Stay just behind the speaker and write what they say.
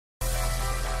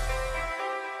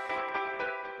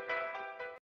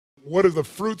What are the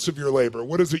fruits of your labor?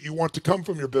 What is it you want to come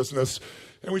from your business?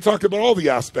 And we talked about all the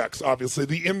aspects, obviously,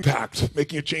 the impact,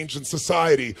 making a change in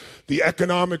society, the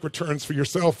economic returns for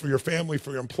yourself, for your family,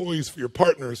 for your employees, for your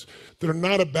partners, that are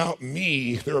not about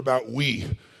me, they're about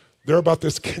we. They're about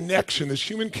this connection, this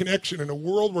human connection in a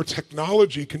world where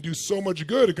technology can do so much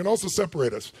good. It can also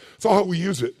separate us. It's all how we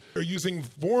use it. They're using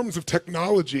forms of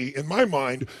technology, in my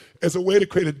mind, as a way to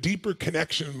create a deeper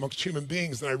connection amongst human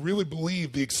beings. And I really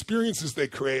believe the experiences they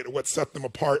create are what set them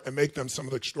apart and make them some of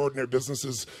the extraordinary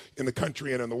businesses in the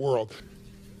country and in the world.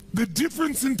 The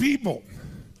difference in people,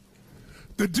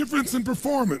 the difference in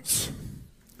performance,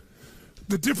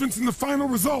 the difference in the final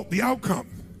result, the outcome,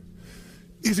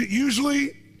 is it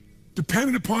usually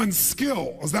dependent upon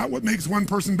skill? Is that what makes one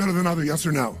person better than another, yes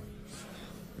or no?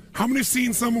 How many have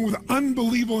seen someone with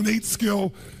unbelievable innate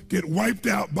skill get wiped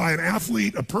out by an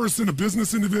athlete, a person, a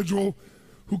business individual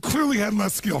who clearly had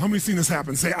less skill? How many have seen this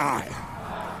happen? Say aye.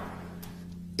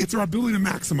 It's our ability to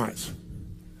maximize.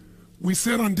 We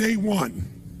said on day one,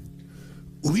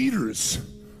 leaders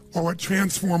are what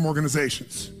transform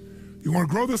organizations. You want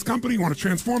to grow this company, you want to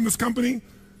transform this company,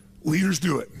 leaders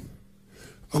do it.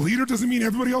 A leader doesn't mean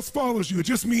everybody else follows you. It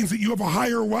just means that you have a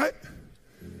higher what?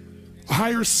 A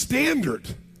higher standard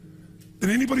than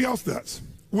anybody else does.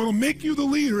 What'll make you the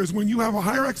leader is when you have a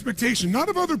higher expectation, not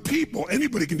of other people.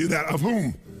 Anybody can do that. Of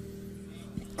whom?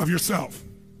 Of yourself.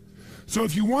 So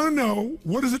if you want to know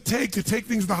what does it take to take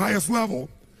things to the highest level,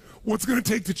 what's going to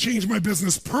take to change my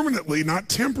business permanently, not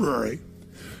temporary,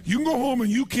 you can go home and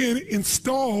you can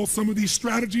install some of these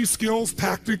strategies, skills,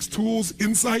 tactics, tools,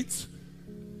 insights,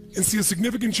 and see a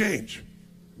significant change.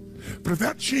 But if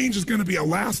that change is going to be a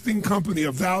lasting company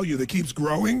of value that keeps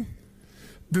growing,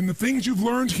 then the things you've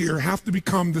learned here have to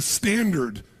become the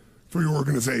standard for your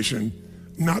organization,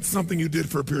 not something you did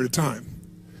for a period of time.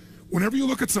 Whenever you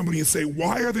look at somebody and say,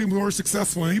 why are they more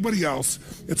successful than anybody else?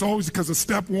 It's always because of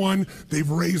step one,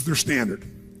 they've raised their standard.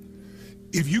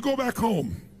 If you go back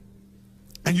home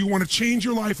and you want to change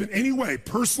your life in any way,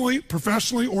 personally,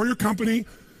 professionally, or your company,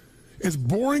 as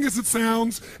boring as it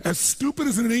sounds, as stupid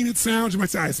as it ain't it sounds, you might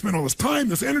say, I spent all this time,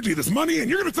 this energy, this money, and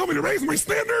you're going to tell me to raise my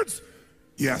standards?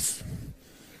 Yes.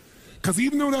 Because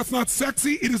even though that's not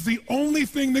sexy, it is the only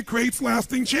thing that creates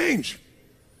lasting change.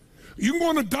 You can go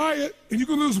on a diet and you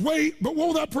can lose weight, but what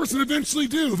will that person eventually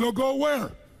do? They'll go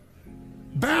where?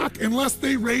 Back, unless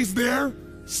they raise their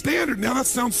standard. Now that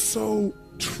sounds so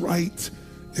trite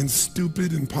and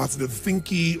stupid and positive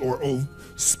thinky or old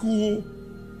school.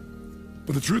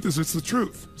 But the truth is, it's the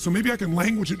truth. So maybe I can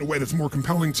language it in a way that's more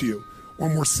compelling to you or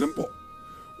more simple.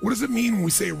 What does it mean when we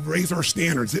say raise our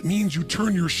standards? It means you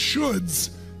turn your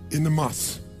shoulds into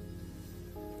musts.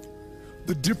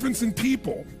 The difference in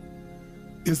people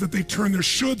is that they turn their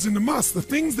shoulds into musts. The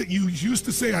things that you used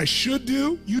to say I should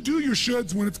do, you do your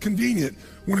shoulds when it's convenient,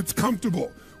 when it's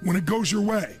comfortable, when it goes your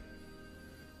way.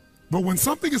 But when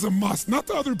something is a must, not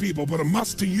to other people, but a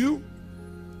must to you,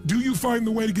 do you find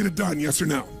the way to get it done, yes or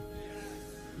no?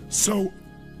 So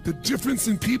the difference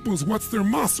in people is what's their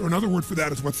must, or another word for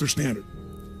that is what's their standard.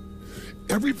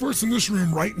 Every person in this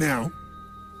room right now,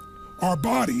 our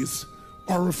bodies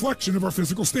are a reflection of our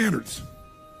physical standards.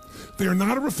 They are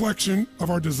not a reflection of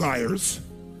our desires.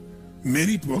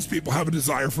 Most people have a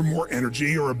desire for more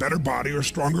energy or a better body or a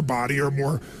stronger body or a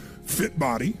more fit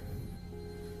body.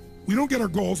 We don't get our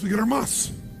goals, we get our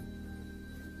musts.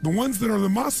 The ones that are the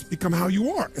musts become how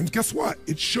you are. And guess what?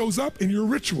 It shows up in your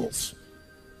rituals.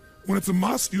 When it's a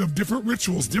must, you have different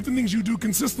rituals, different things you do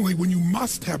consistently when you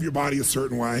must have your body a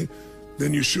certain way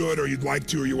than you should or you'd like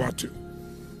to or you ought to.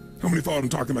 How many follow what I'm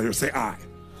talking about here? Say aye.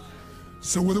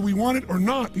 So whether we want it or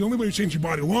not, the only way to change your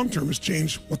body long term is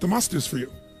change what the must is for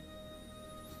you.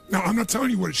 Now, I'm not telling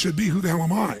you what it should be. Who the hell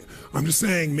am I? I'm just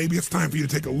saying maybe it's time for you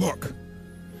to take a look.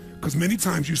 Because many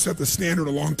times you set the standard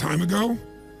a long time ago,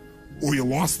 or you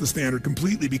lost the standard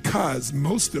completely because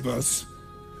most of us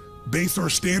base our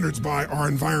standards by our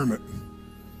environment.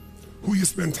 Who you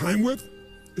spend time with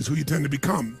is who you tend to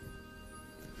become.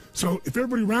 So if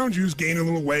everybody around you is gaining a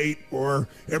little weight, or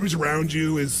everybody around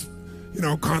you is,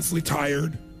 constantly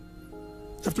tired,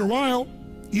 after a while,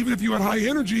 even if you had high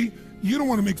energy, you don't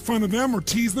want to make fun of them or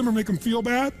tease them or make them feel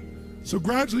bad. So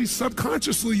gradually,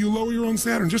 subconsciously, you lower your own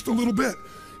standard just a little bit.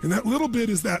 And that little bit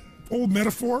is that old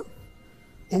metaphor,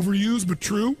 overused but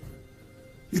true.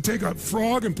 You take a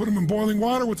frog and put him in boiling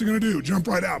water, what's he going to do? Jump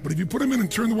right out. But if you put him in and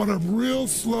turn the water up real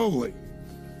slowly,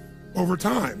 over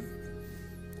time,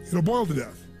 it'll boil to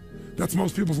death. That's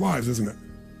most people's lives, isn't it?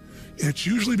 And it's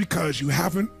usually because you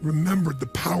haven't remembered the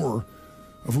power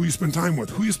of who you spend time with.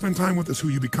 Who you spend time with is who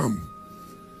you become.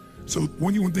 So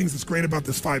one of the things that's great about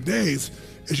this 5 days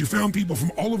is you found people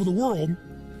from all over the world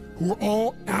who are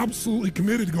all absolutely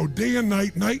committed to go day and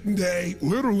night and day,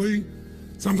 literally,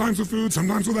 sometimes with food,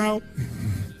 sometimes without,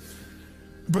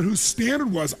 but whose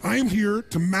standard was, I am here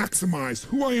to maximize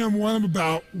who I am, what I'm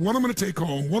about, what I'm gonna take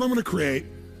home, what I'm gonna create.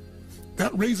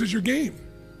 That raises your game.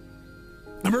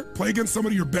 Remember, play against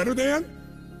somebody you're better than,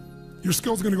 your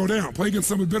skills are gonna go down. Play against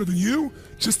somebody better than you,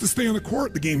 just to stay on the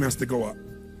court, the game has to go up.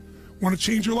 Want to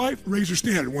change your life? Raise your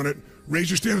standard. Want to raise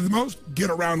your standard the most?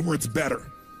 Get around where it's better.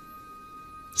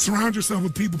 Surround yourself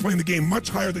with people playing the game much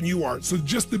higher than you are. So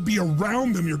just to be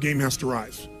around them, your game has to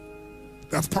rise.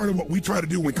 That's part of what we try to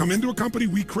do. When we come into a company,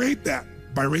 we create that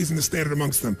by raising the standard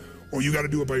amongst them. Or you got to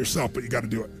do it by yourself, but you got to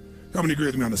do it. How many agree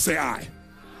with me on this? Say I.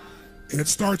 And it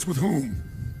starts with whom?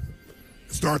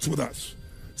 It starts with us.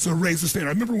 So raise the standard.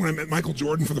 I remember when I met Michael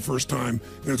Jordan for the first time,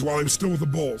 and it was while he was still with the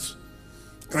Bulls.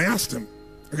 And I asked him,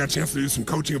 I got a chance to do some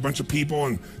coaching, a bunch of people,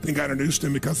 and I think I introduced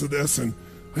him because of this. And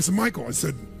I said, Michael, I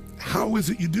said, how is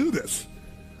it you do this?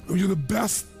 I mean, you're the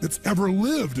best that's ever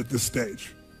lived at this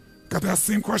stage. Got to ask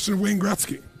the same question of Wayne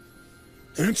Gretzky.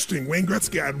 And interesting, Wayne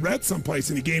Gretzky, I had read someplace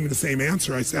and he gave me the same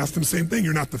answer. I asked him the same thing.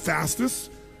 You're not the fastest.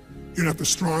 You're not the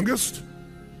strongest.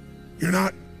 You're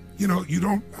not, you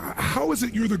don't, how is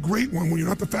it you're the great one when you're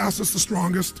not the fastest, the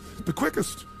strongest, the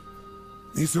quickest?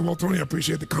 And he said, well, Tony, I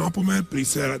appreciate the compliment, but he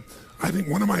said, I think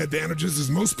one of my advantages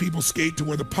is most people skate to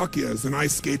where the puck is, and I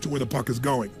skate to where the puck is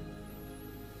going.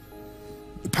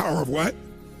 The power of what?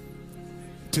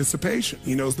 Anticipation.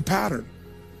 He knows the pattern.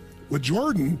 With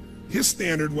Jordan, his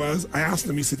standard was, I asked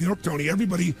him, he said, Tony,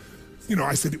 everybody,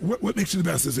 I said, what makes you the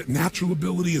best? Is it natural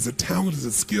ability? Is it talent? Is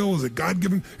it skill? Is it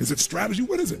God-given? Is it strategy?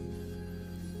 What is it?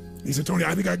 He said, Tony,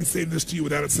 I think I can say this to you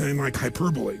without it sounding like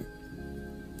hyperbole.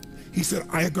 He said,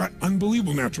 I have got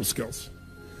unbelievable natural skills.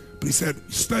 But he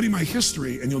said, study my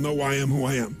history and you'll know why I am who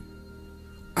I am.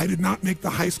 I did not make the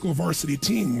high school varsity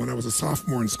team when I was a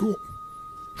sophomore in school.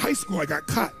 High school, I got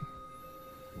cut.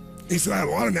 He said, I had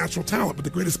a lot of natural talent, but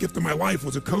the greatest gift of my life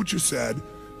was a coach who said,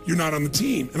 you're not on the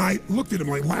team. And I looked at him,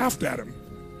 I laughed at him.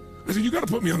 I said, you got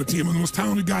to put me on the team. I'm the most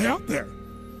talented guy out there.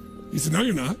 He said, no,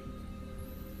 you're not.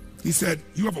 He said,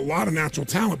 you have a lot of natural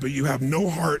talent, but you have no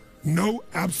heart, no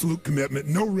absolute commitment,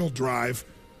 no real drive.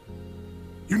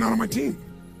 You're not on my team.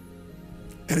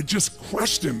 And it just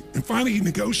crushed him. And finally he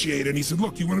negotiated and he said,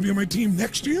 look, you want to be on my team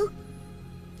next year?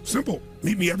 Simple.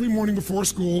 Meet me every morning before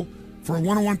school for a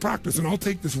one-on-one practice and I'll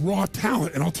take this raw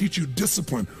talent and I'll teach you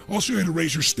discipline. I'll show you how to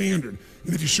raise your standard.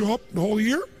 And if you show up the whole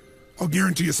year, I'll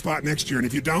guarantee you a spot next year. And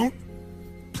if you don't,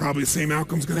 probably the same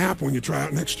outcome's going to happen when you try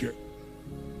out next year.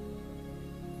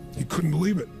 He couldn't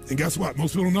believe it. And guess what?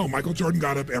 Most people don't know. Michael Jordan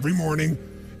got up every morning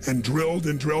and drilled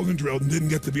and drilled and drilled and didn't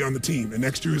get to be on the team. And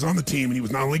next year he was on the team and he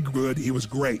was not only good, he was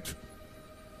great.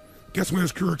 Guess when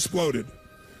his career exploded?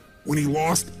 When he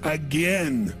lost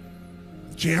again,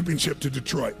 championship to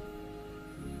Detroit.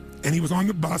 And he was on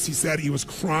the bus, he said he was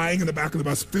crying in the back of the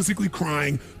bus, physically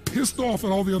crying, pissed off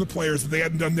at all the other players that they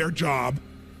hadn't done their job.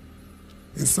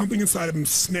 And something inside of him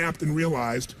snapped and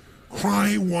realized,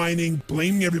 crying, whining,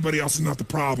 blaming everybody else is not the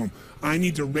problem. I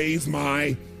need to raise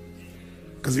my,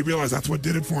 because he realized that's what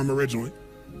did it for him originally.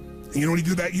 And you know what he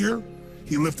did that year?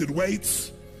 He lifted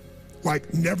weights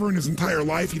like never in his entire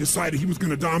life. He decided he was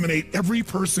going to dominate every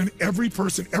person, every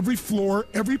floor,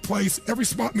 every place, every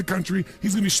spot in the country.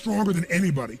 He's going to be stronger than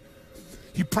anybody.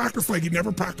 He practiced like he'd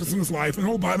never practiced in his life. And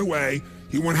oh, by the way,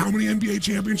 he won how many NBA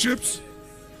championships?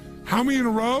 How many in a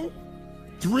row?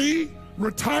 3.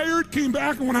 Retired, came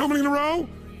back and won how many in a row?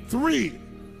 3.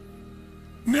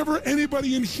 Never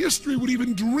anybody in history would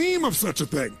even dream of such a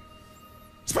thing,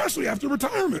 especially after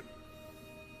retirement.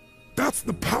 That's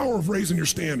the power of raising your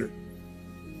standard.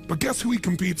 But guess who he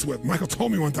competes with? Michael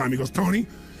told me one time, he goes, Tony,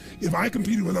 if I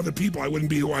competed with other people, I wouldn't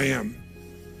be who I am.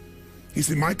 He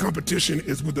said, my competition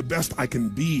is with the best I can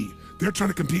be. They're trying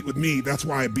to compete with me. That's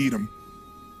why I beat them.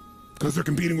 Because they're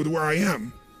competing with where I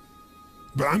am.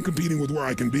 But I'm competing with where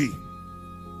I can be.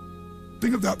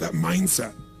 Think about that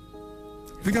mindset.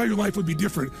 Think how your life would be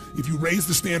different if you raised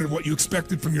the standard of what you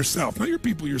expected from yourself, not your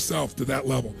people, yourself, to that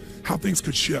level, how things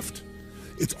could shift.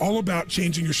 It's all about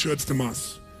changing your shoulds to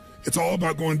musts. It's all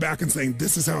about going back and saying,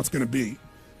 this is how it's going to be.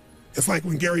 It's like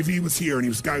when Gary Vee was here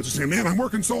and guys were saying, man, I'm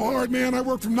working so hard, man. I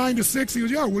work from 9 to 6. He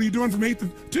goes, yeah, what are you doing from 8 to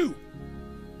 2?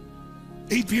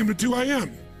 8 p.m. to 2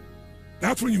 a.m.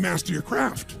 That's when you master your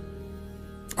craft.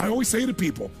 I always say to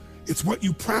people, it's what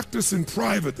you practice in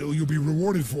private that you'll be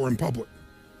rewarded for in public.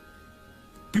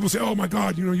 People say, oh my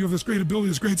God, you have this great ability,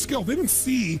 this great skill. They didn't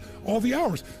see all the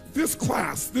hours. This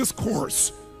class, this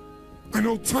course, I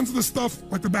know tons of the stuff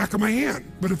like the back of my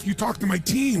hand. But if you talk to my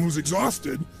team who's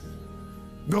exhausted,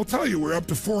 they'll tell you we're up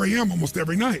to 4 a.m. almost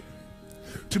every night.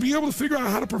 To be able to figure out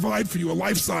how to provide for you a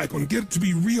life cycle and get it to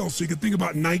be real so you can think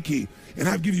about Nike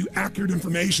and give you accurate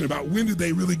information about when did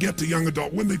they really get to young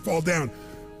adult, when they fall down.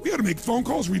 We had to make phone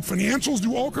calls, read financials,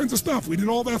 do all kinds of stuff. We did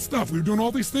all that stuff. We were doing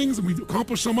all these things and we've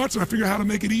accomplished so much, and I figured out how to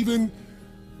make it even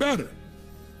better.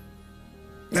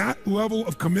 That level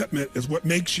of commitment is what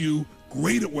makes you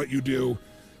great at what you do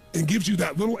and gives you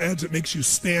that little edge that makes you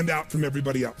stand out from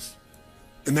everybody else.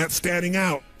 And that standing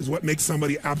out is what makes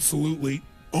somebody absolutely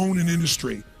own an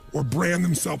industry or brand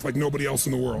themselves like nobody else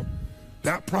in the world.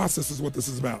 That process is what this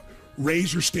is about.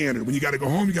 Raise your standard. When you got to go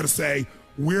home, you got to say,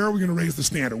 where are we going to raise the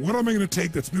standard? What am I going to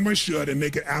take that's been my should and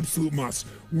make it absolute must?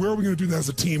 Where are we going to do that as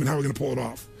a team and how are we going to pull it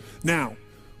off? Now,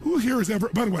 who here has ever,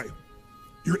 by the way,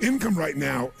 your income right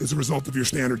now is a result of your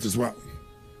standards as well.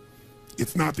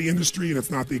 It's not the industry and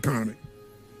it's not the economy.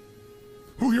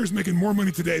 Who here is making more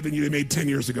money today than you made 10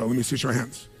 years ago? Let me see your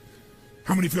hands.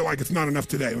 How many feel like it's not enough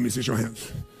today? Let me see your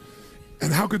hands.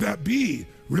 And how could that be?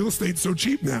 Real estate's so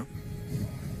cheap now.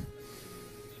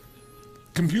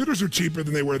 Computers are cheaper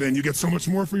than they were then. You get so much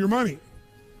more for your money.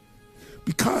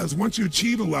 Because once you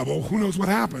achieve a level, who knows what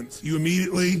happens? You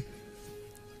immediately,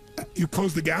 you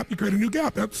close the gap, you create a new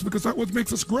gap. That's because that's what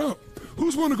makes us grow.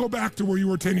 Who's willing to go back to where you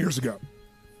were 10 years ago?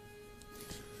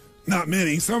 Not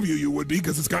many. Some of you would be,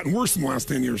 because it's gotten worse in the last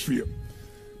 10 years for you.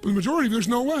 But the majority, there's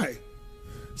no way.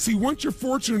 See, once you're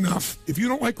fortunate enough, if you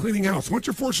don't like cleaning house, once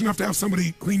you're fortunate enough to have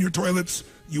somebody clean your toilets,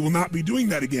 you will not be doing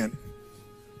that again,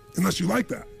 unless you like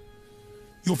that.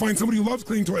 You'll find somebody who loves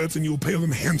cleaning toilets and you will pay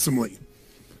them handsomely.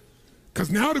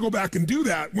 Because now to go back and do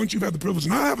that, once you've had the privilege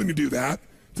of not having to do that,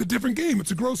 it's a different game.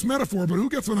 It's a gross metaphor, but who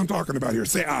gets what I'm talking about here?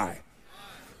 Say I.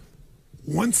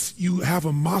 Once you have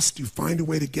a must, you find a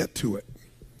way to get to it.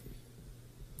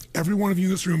 Every one of you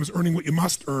in this room is earning what you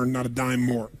must earn, not a dime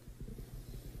more.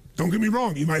 Don't get me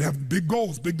wrong, you might have big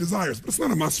goals, big desires, but it's not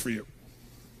a must for you.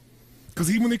 Because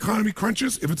even when the economy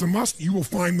crunches, if it's a must, you will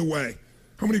find the way.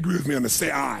 How many agree with me on this? Say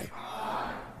I.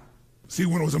 See,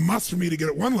 when it was a must for me to get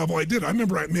at one level, I did. I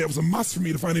remember it was a must for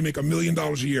me to finally make $1 million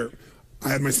a year. I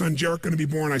had my son Jarrett going to be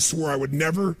born. I swore I would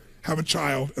never have a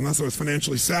child unless I was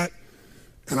financially set,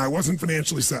 and I wasn't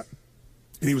financially set,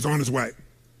 and he was on his way.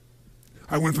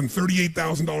 I went from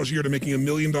 $38,000 a year to making $1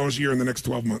 million a year in the next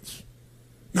 12 months.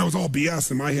 That was all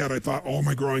BS. In my head, I thought all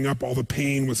my growing up, all the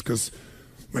pain was because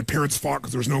my parents fought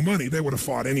because there was no money. They would have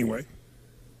fought anyway.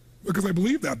 Because I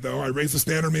believed that, though. I raised the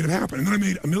standard, made it happen. And then I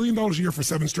made $1 million a year for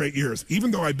 7 straight years.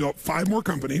 Even though I built 5 more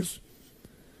companies,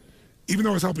 even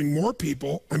though I was helping more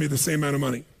people, I made the same amount of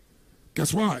money.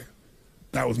 Guess why?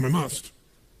 That was my must.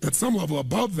 At some level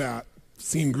above that,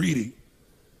 seemed greedy.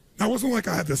 Now, it wasn't like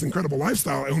I had this incredible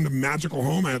lifestyle. I owned a magical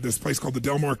home. I had this place called the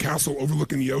Del Mar Castle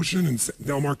overlooking the ocean in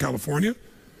Del Mar, California.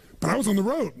 But I was on the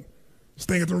road,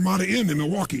 staying at the Ramada Inn in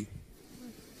Milwaukee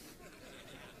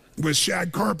with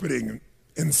shag carpeting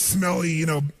and smelly,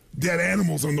 dead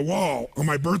animals on the wall on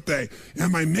my birthday.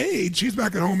 And my maid, she's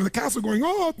back at home in the castle going,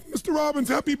 "Oh, Mr. Robbins,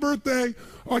 happy birthday.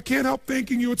 Oh, I can't help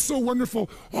thanking you. It's so wonderful.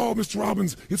 Oh, Mr.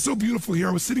 Robbins, it's so beautiful here.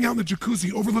 I was sitting out in the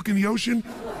jacuzzi overlooking the ocean.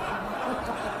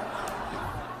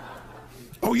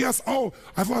 Oh, yes. Oh,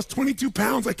 I've lost 22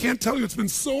 pounds. I can't tell you. It's been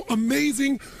so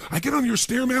amazing. I get on your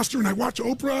Stairmaster and I watch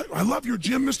Oprah. I love your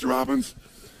gym, Mr. Robbins."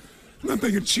 And I'm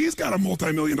thinking, she's got a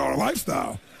multi-million-dollar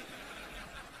lifestyle.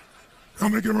 How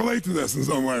many can relate to this in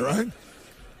some way, right?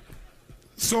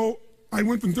 So I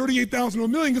went from 38,000 to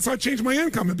 $1 million because I changed my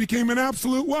income. It became an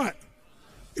absolute what?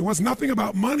 It was nothing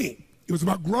about money. It was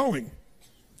about growing.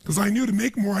 Because I knew to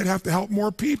make more, I'd have to help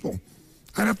more people.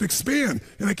 I'd have to expand.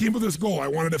 And I came up with this goal. I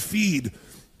wanted to feed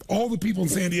all the people in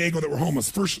San Diego that were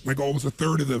homeless. First, my goal was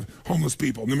 1/3 of the homeless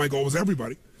people. And then my goal was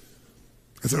everybody.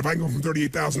 I said, if I can go from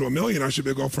 38,000 to $1 million, I should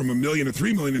be able to go from $1 million to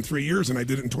 $3 million in 3 years. And I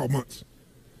did it in 12 months.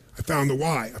 I found the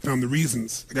why. I found the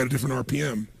reasons. I got a different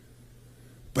RPM.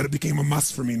 But it became a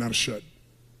must for me, not a should.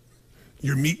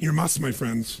 You're meeting your must, my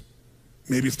friends.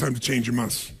 Maybe it's time to change your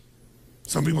must.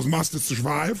 Some people's must is to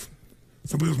survive.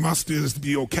 Some people's must is to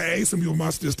be okay. Some people's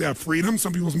must is to have freedom.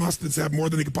 Some people's must is to have more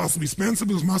than they could possibly spend. Some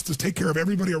people's must is to take care of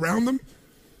everybody around them.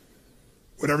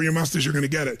 Whatever your must is, you're going to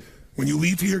get it. When you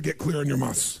leave here, get clear on your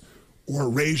must. Or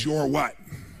raise your what?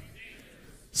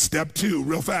 Step 2,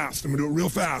 real fast. I'm going to do it real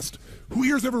fast. Who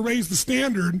here's ever raised the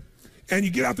standard and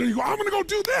you get out there and you go, I'm going to go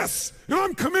do this. And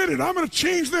I'm committed. I'm going to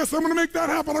change this. I'm going to make that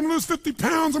happen. I'm going to lose 50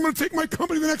 pounds. I'm going to take my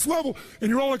company to the next level. And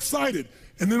you're all excited.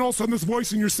 And then all of a sudden this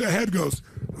voice in your head goes,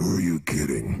 who are you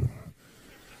kidding?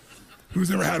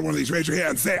 Who's ever had one of these? Raise your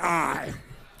hand. Say I.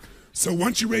 So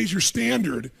once you raise your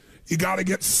standard, you got to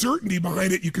get certainty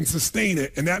behind it. You can sustain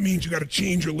it. And that means you got to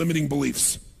change your limiting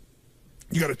beliefs.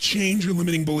 You got to change your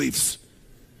limiting beliefs.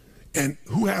 And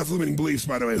who has limiting beliefs,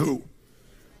 by the way? Who?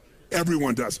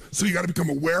 Everyone does. So you got to become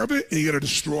aware of it and you got to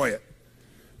destroy it.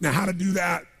 Now, how to do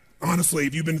that? Honestly,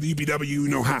 if you've been to the UPW, you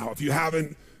know how. If you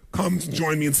haven't, come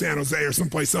join me in San Jose or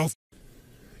someplace else.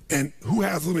 And who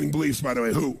has limiting beliefs, by the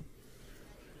way? Who?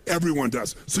 Everyone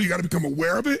does. So you got to become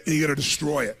aware of it and you got to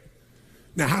destroy it.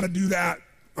 Now, how to do that?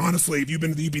 Honestly, if you've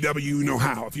been to the UPW, you know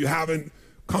how. If you haven't,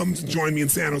 come join me in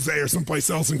San Jose or someplace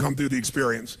else and come through the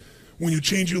experience. When you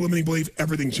change your limiting belief,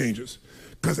 everything changes.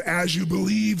 Because as you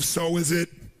believe, so is it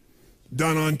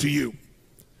done unto you.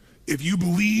 If you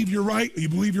believe you're right or you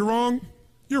believe you're wrong,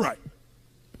 you're right.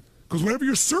 Because whatever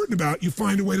you're certain about, you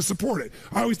find a way to support it.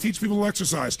 I always teach people to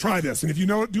exercise. Try this. And if you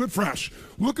know it, do it fresh.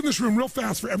 Look in this room real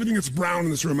fast for everything that's brown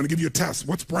in this room. I'm going to give you a test.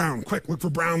 What's brown? Quick, look for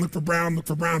brown, look for brown, look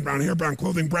for brown. Brown hair, brown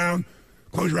clothing, brown.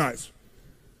 Close your eyes.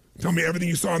 Tell me everything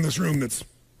you saw in this room that's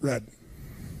red.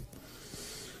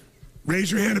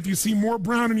 Raise your hand if you see more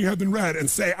brown in your head than red and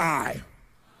say I.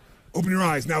 Open your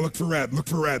eyes. Now look for red, look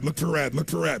for red, look for red, look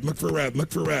for red, look for red,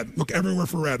 look for red. Look everywhere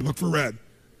for red, look for red.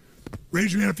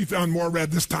 Raise your hand if you found more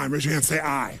red this time. Raise your hand, say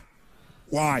I.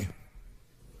 Why?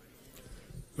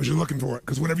 Because you're looking for it.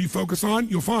 Because whatever you focus on,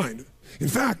 you'll find. In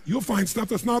fact, you'll find stuff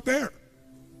that's not there.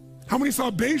 How many saw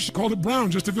beige, called it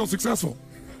brown just to feel successful?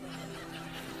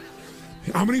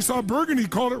 How many saw burgundy,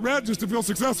 called it red just to feel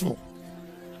successful?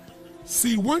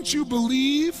 See, once you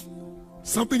believe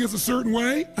something is a certain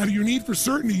way, out of your need for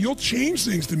certainty, you'll change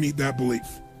things to meet that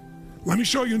belief. Let me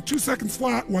show you in 2 seconds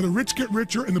flat why the rich get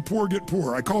richer and the poor get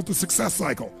poorer. I call it the success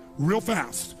cycle, real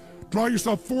fast. Draw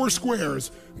yourself 4 squares,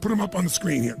 put them up on the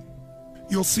screen here.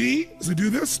 You'll see, as I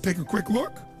do this, take a quick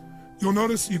look. You'll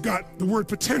notice you've got the word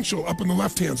potential up in the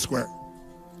left-hand square.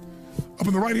 Up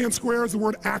in the right-hand square is the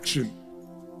word action.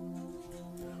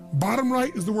 Bottom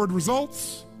right is the word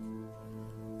results.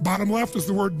 Bottom left is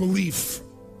the word belief,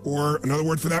 or another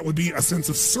word for that would be a sense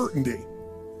of certainty.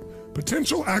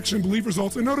 Potential, action, belief,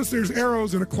 results. And notice there's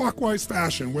arrows in a clockwise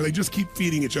fashion where they just keep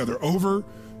feeding each other over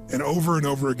and over and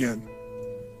over again.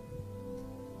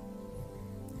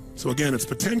 So again, it's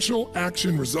potential,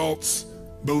 action, results,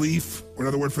 belief, or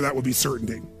another word for that would be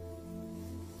certainty.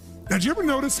 Now, do you ever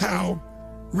notice how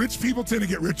rich people tend to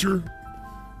get richer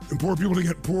and poor people to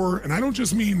get poorer? And I don't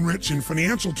just mean rich in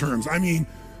financial terms. I mean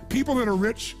people that are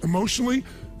rich emotionally. Do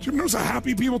you ever notice how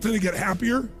happy people tend to get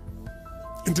happier?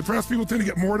 And depressed people tend to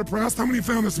get more depressed? How many have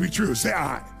found this to be true? Say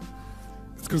I.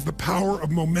 It's because the power of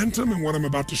momentum and what I'm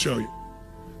about to show you.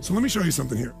 So let me show you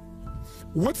something here.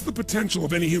 What's the potential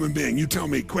of any human being? You tell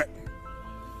me, quick.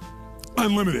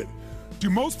 Unlimited.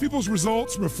 Do most people's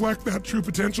results reflect that true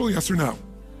potential? Yes or no?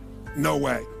 No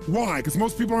way. Why? Because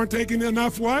most people aren't taking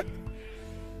enough what?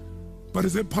 But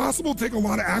is it possible to take a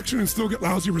lot of action and still get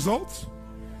lousy results?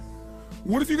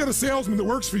 What if you got a salesman that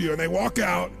works for you and they walk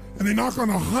out and they knock on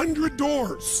 100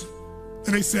 doors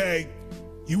and they say,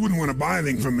 you wouldn't want to buy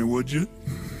anything from me, would you?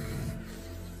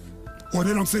 Or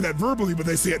they don't say that verbally, but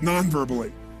they say it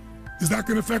non-verbally. Is that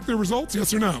going to affect their results?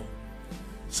 Yes or no?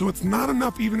 So it's not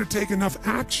enough even to take enough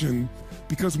action,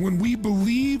 because when we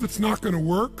believe it's not going to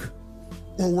work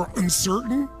or we're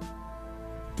uncertain,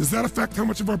 does that affect how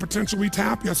much of our potential we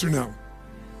tap? Yes or no?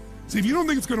 See, if you don't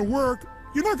think it's going to work,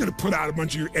 you're not going to put out a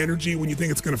bunch of your energy when you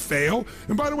think it's going to fail.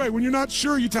 And by the way, when you're not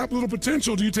sure, you tap little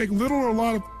potential. Do you take little or a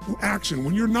lot of action?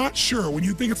 When you're not sure, when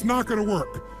you think it's not going to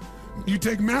work, you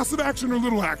take massive action or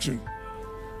little action?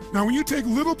 Now, when you take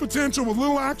little potential with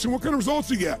little action, what kind of results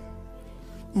do you get?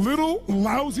 Little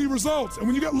lousy results. And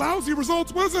when you get lousy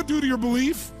results, what does that do to your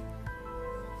belief?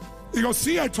 You go,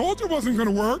 see, I told you it wasn't going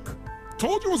to work.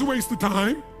 Told you it was a waste of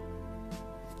time.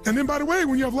 And then, by the way,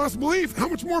 when you have less belief, how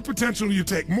much more potential do you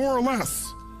take? More or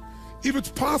less? If it's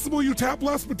possible, you tap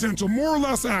less potential, more or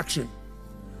less action.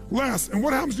 Less. And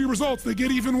what happens to your results? They get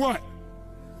even what?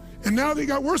 And now they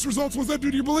got worse results. What does that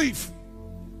do to your belief?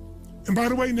 And by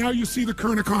the way, now you see the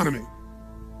current economy.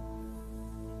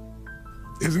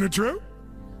 Isn't it true?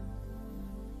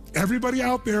 Everybody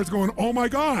out there is going, oh my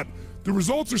God, the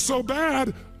results are so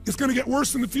bad, it's going to get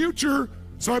worse in the future.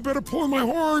 So I better pull in my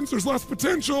horns, there's less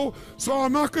potential, so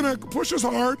I'm not gonna push as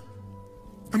hard.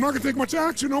 I'm not gonna take much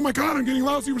action. Oh my God, I'm getting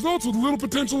lousy results with little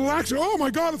potential action. Oh my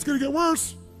God, it's gonna get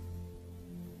worse.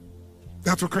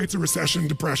 That's what creates a recession,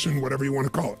 depression, whatever you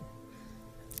wanna call it.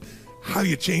 How do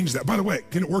you change that? By the way,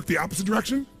 can it work the opposite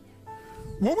direction?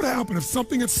 What would happen if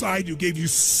something inside you gave you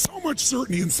so much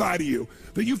certainty inside of you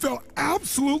that you felt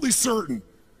absolutely certain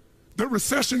that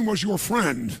recession was your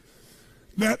friend?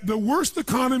 That the worst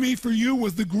economy for you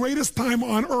was the greatest time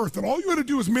on earth, and all you had to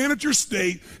do is manage your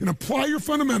state and apply your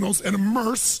fundamentals and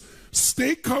immerse,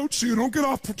 stay coached so you don't get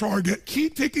off target,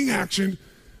 keep taking action,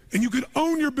 and you could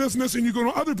own your business and you go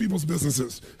to other people's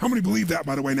businesses. How many believe that,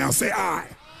 by the way, now? Say I.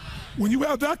 When you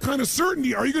have that kind of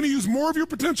certainty, are you going to use more of your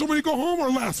potential when you go home or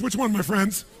less? Which one, my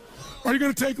friends? Are you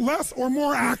going to take less or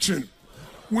more action?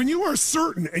 When you are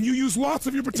certain and you use lots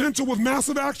of your potential with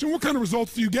massive action, what kind of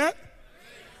results do you get?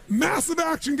 Massive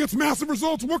action gets massive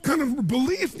results. What kind of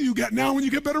belief do you get now when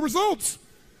you get better results?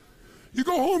 You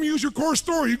go home, you use your core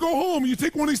story. You go home, you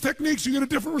take one of these techniques, you get a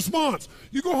different response.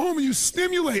 You go home and you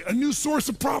stimulate a new source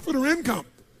of profit or income.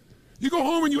 You go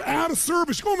home and you add a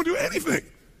service. You go home and do anything,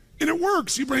 and it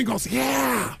works. Your brain goes,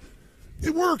 yeah,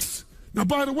 it works. Now,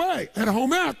 by the way, at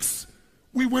Home X,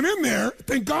 we went in there.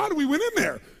 Thank God we went in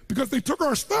there because they took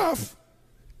our stuff,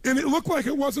 and it looked like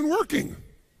it wasn't working.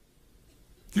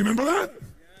 Do you remember that? Yes.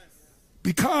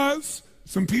 Because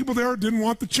some people there didn't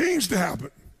want the change to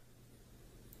happen.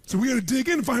 So we had to dig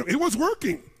in and find out it was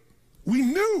working. We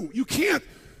knew you can't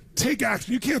take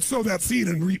action. You can't sow that seed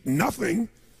and reap nothing.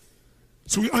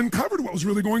 So we uncovered what was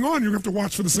really going on. You're going to have to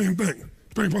watch for the same thing,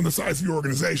 depending upon the size of your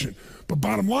organization. But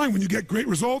bottom line, when you get great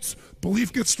results,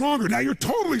 belief gets stronger. Now you're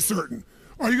totally certain.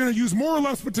 Are you going to use more or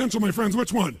less potential, my friends?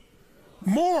 Which one?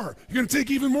 More. You're going to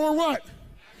take even more what?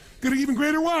 Get an even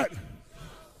greater what?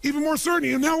 Even more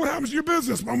certainty. And now what happens to your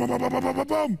business? Boom, boom, boom, boom, boom, boom,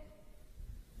 boom.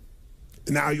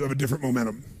 And now you have a different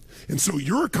momentum. And so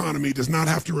your economy does not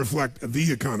have to reflect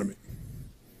the economy.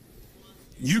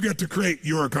 You get to create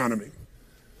your economy.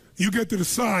 You get to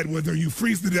decide whether you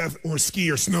freeze to death or ski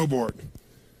or snowboard.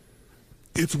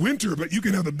 It's winter, but you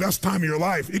can have the best time of your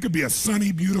life. It could be a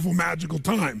sunny, beautiful, magical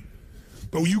time.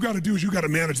 But what you got to do is you got to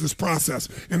manage this process.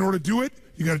 In order to do it,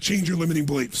 you got to change your limiting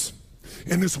beliefs.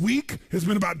 And this week has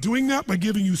been about doing that by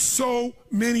giving you so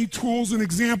many tools and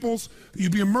examples that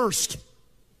you'd be immersed.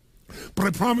 But I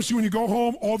promise you when you go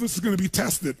home, all this is going to be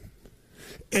tested.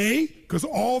 A, because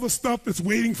all the stuff that's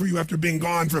waiting for you after being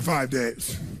gone for 5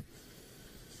 days.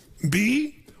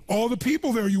 B, all the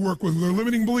people there you work with, their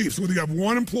limiting beliefs, whether you have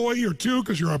one employee or two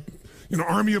because you're a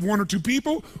army of 1 or 2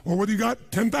 people, or whether you got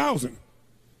 10,000.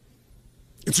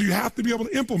 And so you have to be able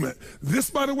to implement.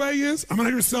 This, by the way, is, I'm not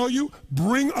here to sell you,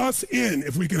 bring us in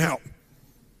if we can help.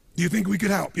 Do you think we could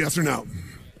help? Yes or no?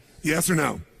 Yes or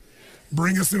no?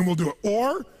 Bring us in, we'll do it.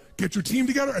 Or get your team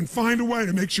together and find a way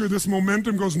to make sure this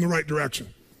momentum goes in the right direction.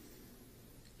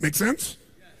 Make sense?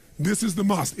 Yes. This is the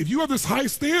must. If you have this high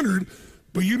standard,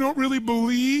 but you don't really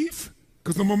believe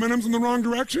because the momentum's in the wrong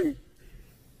direction,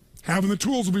 having the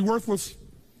tools will be worthless.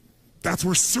 That's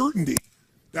where certainty,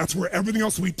 that's where everything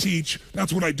else we teach,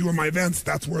 that's what I do in my events,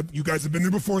 that's where you guys have been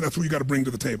there before, that's what you got to bring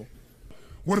to the table.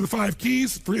 What are the 5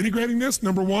 keys for integrating this?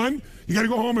 Number 1, you got to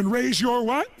go home and raise your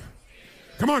what?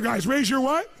 Come on, guys, raise your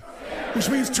what? Which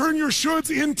means turn your shoulds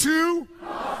into.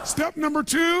 Step number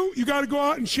 2, you got to go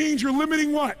out and change your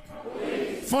limiting what?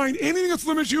 Find anything that's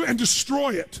limited you and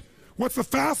destroy it. What's the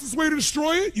fastest way to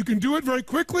destroy it? You can do it very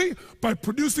quickly by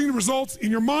producing the results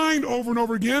in your mind over and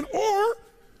over again. Or,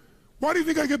 why do you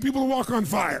think I get people to walk on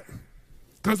fire?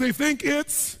 Because they think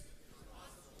it's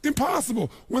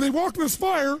impossible. When they walk in this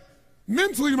fire,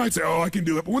 mentally you might say, oh, I can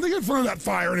do it. But when they get in front of that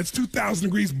fire and it's 2,000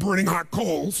 degrees burning hot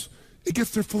coals, it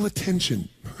gets their full attention.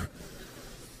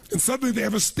 And suddenly they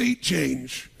have a state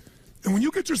change. And when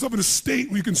you get yourself in a state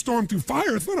where you can storm through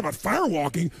fire, it's not about fire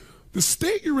walking. The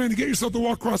state you're in to get yourself to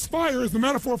walk across fire is the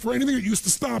metaphor for anything that used to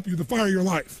stop you, the fire of your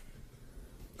life.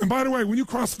 And by the way, when you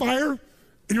cross fire and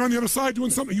you're on the other side doing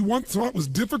something you once thought was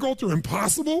difficult or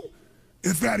impossible,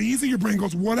 it's that easy, your brain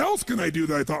goes, what else can I do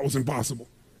that I thought was impossible?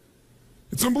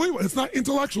 It's unbelievable. It's not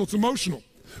intellectual, it's emotional.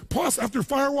 Plus, after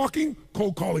fire walking,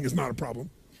 cold calling is not a problem.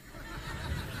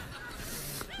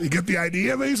 You get the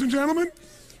idea, ladies and gentlemen?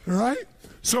 All right?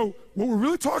 So what we're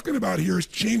really talking about here is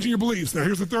changing your beliefs. Now,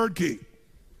 here's the 3rd key.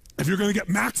 If you're going to get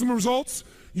maximum results,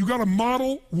 you got to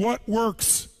model what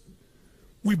works.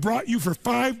 We brought you for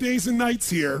 5 days and nights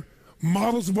here,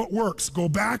 models of what works. Go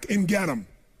back and get them.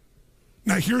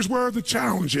 Now, here's where the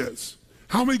challenge is.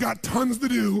 How many got tons to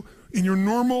do in your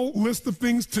normal list of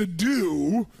things to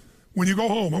do when you go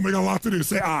home? How many got a lot to do?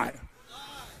 Say I.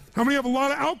 How many have a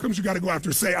lot of outcomes you got to go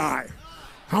after? Say I.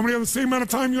 How many have the same amount of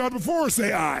time you had before?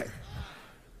 Say I.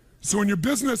 So in your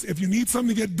business, if you need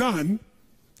something to get done,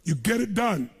 you get it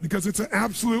done because it's an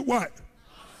absolute what?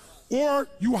 Or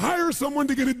you hire someone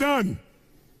to get it done.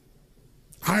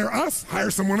 Hire us, hire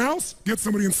someone else, get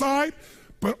somebody inside.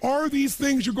 But are these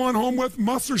things you're going home with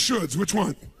musts or shoulds? Which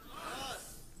one?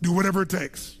 Do whatever it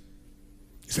takes.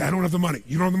 You say, I don't have the money.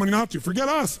 You don't have the money not to. Forget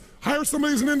us. Hire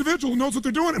somebody as an individual who knows what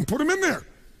they're doing and put them in there.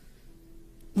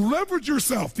 Leverage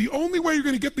yourself. The only way you're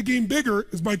going to get the game bigger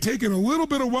is by taking a little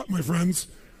bit of what, my friends?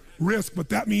 Risk, but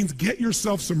that means get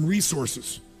yourself some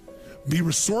resources. Be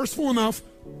resourceful enough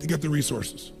to get the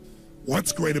resources.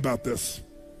 What's great about this?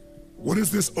 What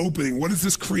is this opening? What is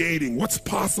this creating? What's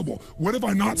possible? What have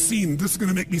I not seen? This is going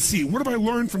to make me see. What have I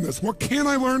learned from this? What can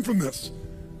I learn from this?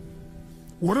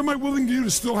 What am I willing to do to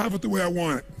still have it the way I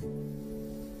want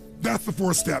it? That's the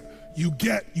fourth step. You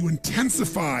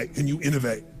intensify, and you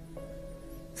innovate.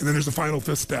 And then there's the final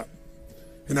fifth step.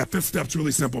 And that fifth step's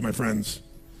really simple, my friends.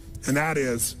 And that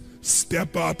is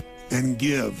step up and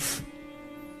give.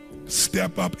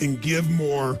 Step up and give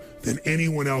more than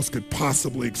anyone else could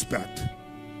possibly expect.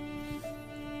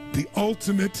 The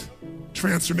ultimate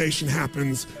transformation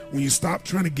happens when you stop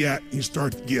trying to get and you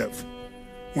start to give.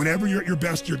 Whenever you're at your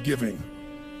best, you're giving.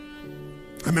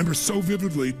 I remember so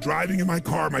vividly driving in my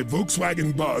car, my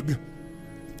Volkswagen Bug,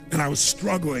 and I was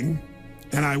struggling,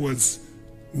 and I was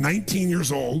 19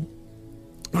 years old.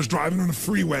 I was driving on a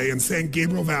freeway in San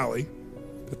Gabriel Valley,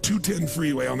 the 210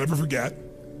 freeway, I'll never forget.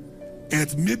 And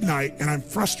it's midnight, and I'm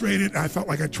frustrated, and I felt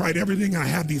like I tried everything, and I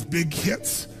had these big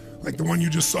hits, like the one you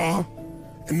just saw,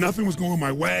 and nothing was going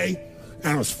my way, and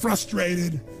I was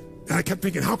frustrated, and I kept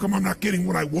thinking, how come I'm not getting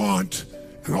what I want?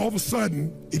 And all of a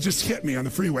sudden, it just hit me on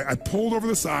the freeway. I pulled over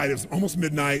the side, it was almost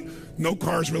midnight, no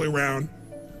cars really around,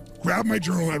 grabbed my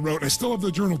journal, and I wrote, and I still have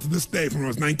the journal to this day from when I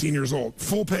was 19 years old,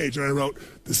 full page, and I wrote,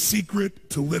 the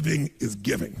secret to living is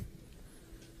giving.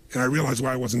 And I realized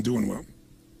why I wasn't doing well.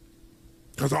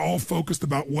 Because I all focused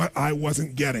about what I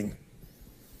wasn't getting.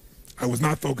 I was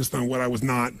not focused on what I was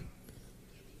not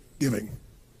giving.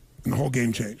 And the whole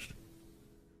game changed.